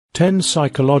10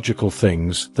 psychological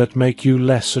things that make you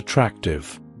less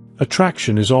attractive.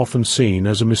 Attraction is often seen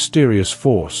as a mysterious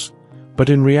force,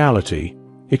 but in reality,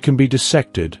 it can be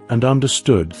dissected and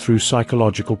understood through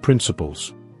psychological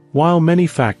principles. While many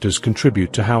factors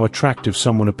contribute to how attractive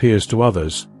someone appears to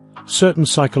others, certain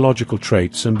psychological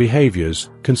traits and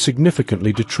behaviors can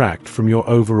significantly detract from your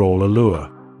overall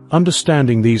allure.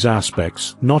 Understanding these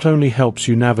aspects not only helps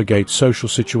you navigate social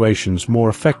situations more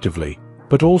effectively,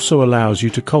 but also allows you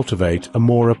to cultivate a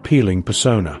more appealing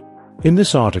persona. In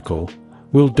this article,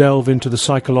 we'll delve into the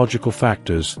psychological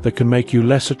factors that can make you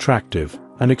less attractive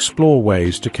and explore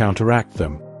ways to counteract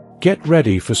them. Get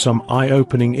ready for some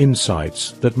eye-opening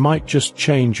insights that might just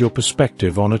change your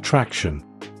perspective on attraction.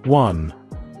 1.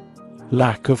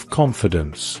 Lack of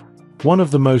confidence. One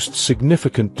of the most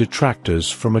significant detractors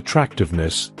from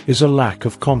attractiveness is a lack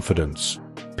of confidence.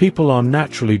 People are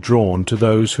naturally drawn to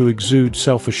those who exude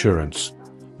self-assurance,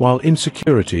 while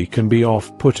insecurity can be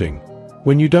off-putting.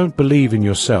 When you don't believe in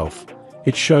yourself,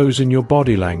 it shows in your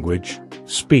body language,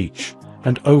 speech,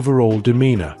 and overall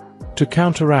demeanor. To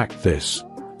counteract this,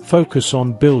 focus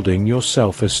on building your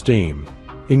self-esteem.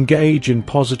 Engage in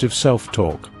positive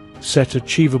self-talk, set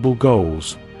achievable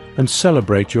goals, and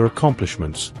celebrate your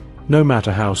accomplishments, no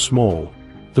matter how small.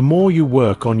 The more you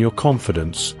work on your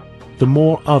confidence, the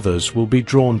more others will be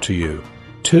drawn to you.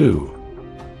 2.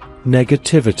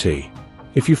 Negativity.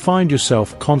 If you find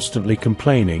yourself constantly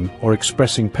complaining or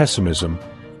expressing pessimism,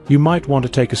 you might want to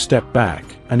take a step back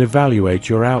and evaluate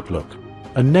your outlook.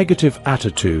 A negative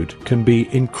attitude can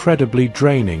be incredibly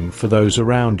draining for those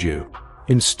around you.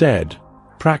 Instead,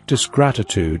 practice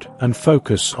gratitude and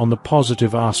focus on the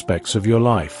positive aspects of your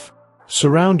life.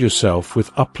 Surround yourself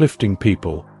with uplifting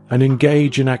people and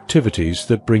engage in activities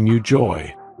that bring you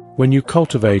joy. When you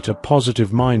cultivate a positive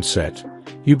mindset,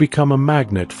 you become a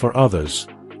magnet for others,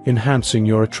 enhancing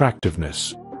your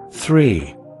attractiveness.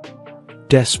 3.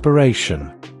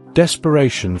 Desperation.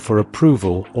 Desperation for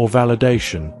approval or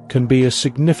validation can be a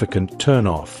significant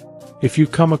turn-off. If you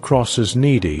come across as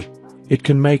needy, it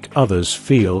can make others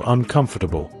feel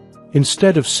uncomfortable.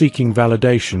 Instead of seeking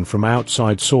validation from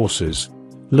outside sources,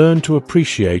 learn to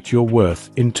appreciate your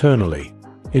worth internally.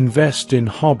 Invest in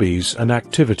hobbies and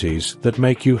activities that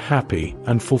make you happy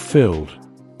and fulfilled.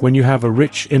 When you have a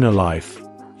rich inner life,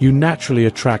 you naturally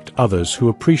attract others who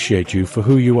appreciate you for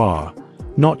who you are,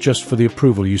 not just for the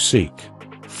approval you seek.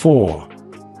 4.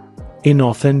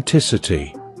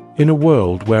 Inauthenticity. In a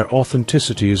world where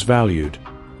authenticity is valued,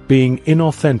 being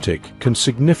inauthentic can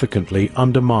significantly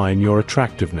undermine your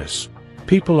attractiveness.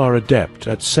 People are adept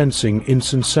at sensing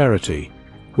insincerity,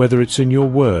 whether it's in your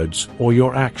words or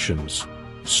your actions.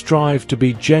 Strive to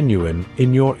be genuine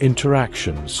in your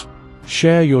interactions.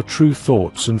 Share your true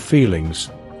thoughts and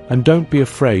feelings, and don't be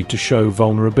afraid to show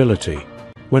vulnerability.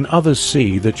 When others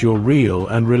see that you're real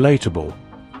and relatable,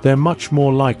 they're much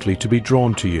more likely to be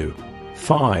drawn to you.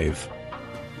 5.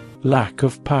 Lack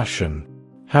of passion.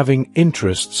 Having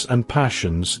interests and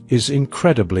passions is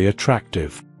incredibly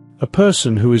attractive. A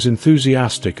person who is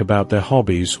enthusiastic about their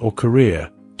hobbies or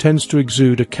career tends to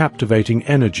exude a captivating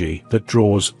energy that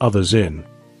draws others in.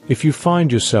 If you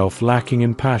find yourself lacking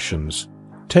in passions,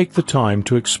 take the time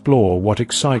to explore what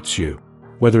excites you.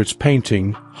 Whether it's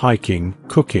painting, hiking,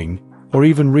 cooking, or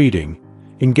even reading,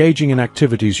 engaging in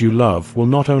activities you love will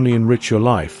not only enrich your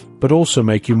life, but also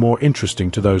make you more interesting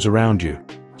to those around you.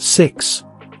 6.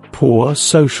 Poor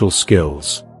social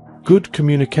skills. Good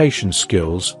communication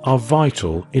skills are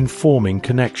vital in forming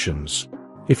connections.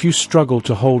 If you struggle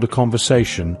to hold a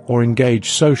conversation or engage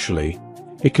socially,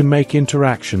 it can make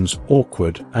interactions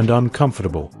awkward and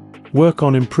uncomfortable. Work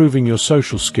on improving your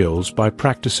social skills by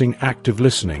practicing active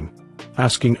listening,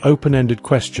 asking open-ended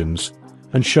questions,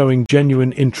 and showing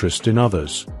genuine interest in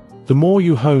others. The more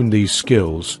you hone these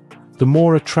skills, the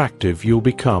more attractive you'll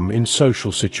become in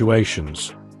social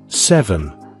situations.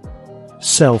 7.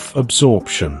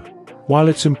 Self-absorption. While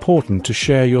it's important to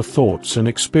share your thoughts and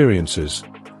experiences,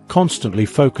 constantly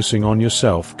focusing on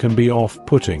yourself can be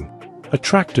off-putting.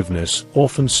 Attractiveness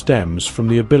often stems from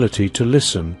the ability to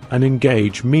listen and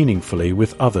engage meaningfully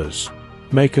with others.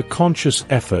 Make a conscious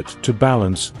effort to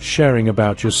balance sharing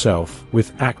about yourself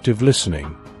with active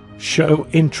listening. Show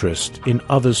interest in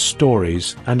others'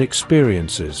 stories and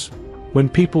experiences. When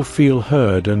people feel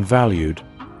heard and valued,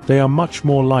 they are much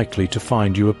more likely to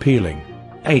find you appealing.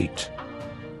 8.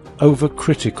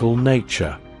 Overcritical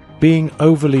nature. Being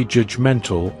overly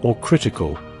judgmental or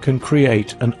critical can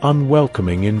create an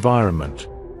unwelcoming environment.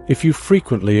 If you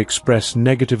frequently express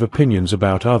negative opinions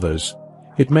about others,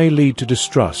 it may lead to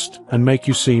distrust and make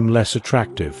you seem less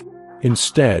attractive.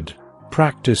 Instead,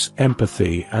 practice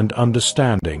empathy and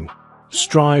understanding.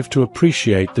 Strive to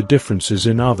appreciate the differences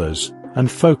in others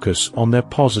and focus on their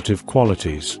positive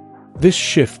qualities. This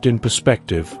shift in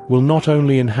perspective will not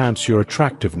only enhance your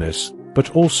attractiveness,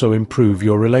 but also improve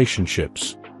your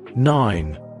relationships.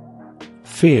 9.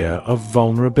 Fear of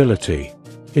vulnerability.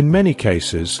 In many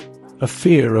cases, a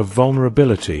fear of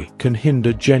vulnerability can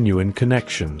hinder genuine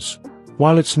connections.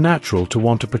 While it's natural to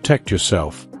want to protect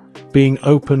yourself, being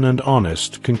open and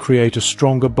honest can create a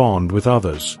stronger bond with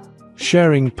others.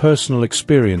 Sharing personal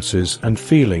experiences and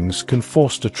feelings can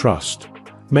foster trust,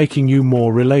 making you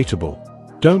more relatable.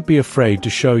 Don't be afraid to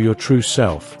show your true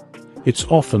self. It's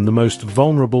often the most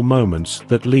vulnerable moments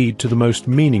that lead to the most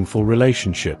meaningful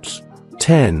relationships.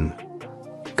 10.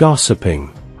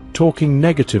 Gossiping. Talking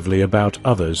negatively about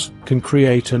others can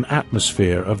create an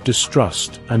atmosphere of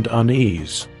distrust and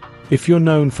unease. If you're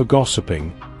known for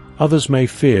gossiping, others may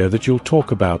fear that you'll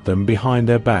talk about them behind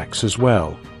their backs as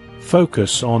well.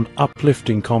 Focus on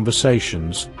uplifting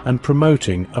conversations and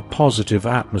promoting a positive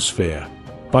atmosphere.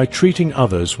 By treating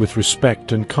others with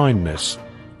respect and kindness,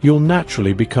 you'll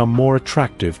naturally become more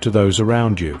attractive to those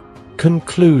around you.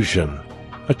 Conclusion.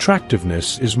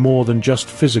 Attractiveness is more than just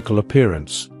physical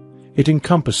appearance. It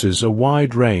encompasses a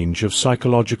wide range of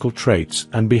psychological traits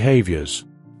and behaviors.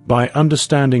 By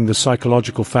understanding the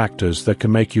psychological factors that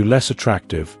can make you less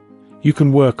attractive, you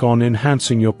can work on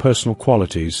enhancing your personal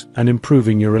qualities and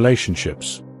improving your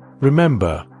relationships.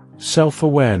 Remember,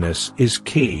 self-awareness is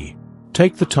key.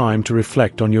 Take the time to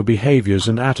reflect on your behaviors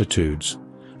and attitudes,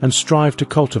 and strive to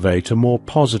cultivate a more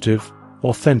positive,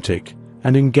 authentic,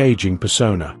 and engaging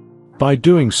persona. By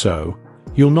doing so,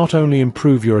 you'll not only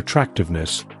improve your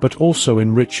attractiveness, but also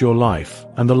enrich your life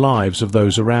and the lives of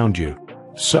those around you.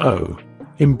 So,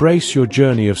 embrace your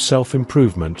journey of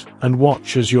self-improvement and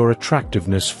watch as your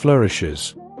attractiveness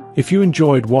flourishes. If you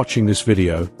enjoyed watching this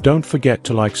video, don't forget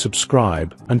to like,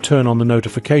 subscribe, and turn on the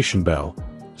notification bell,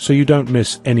 so you don't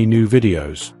miss any new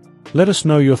videos. Let us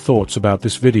know your thoughts about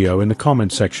this video in the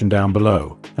comment section down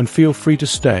below, and feel free to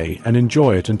stay and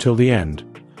enjoy it until the end.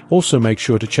 Also make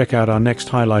sure to check out our next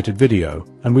highlighted video,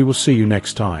 and we will see you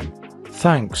next time.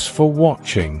 Thanks for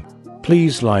watching.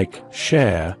 Please like,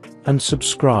 share, and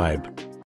subscribe.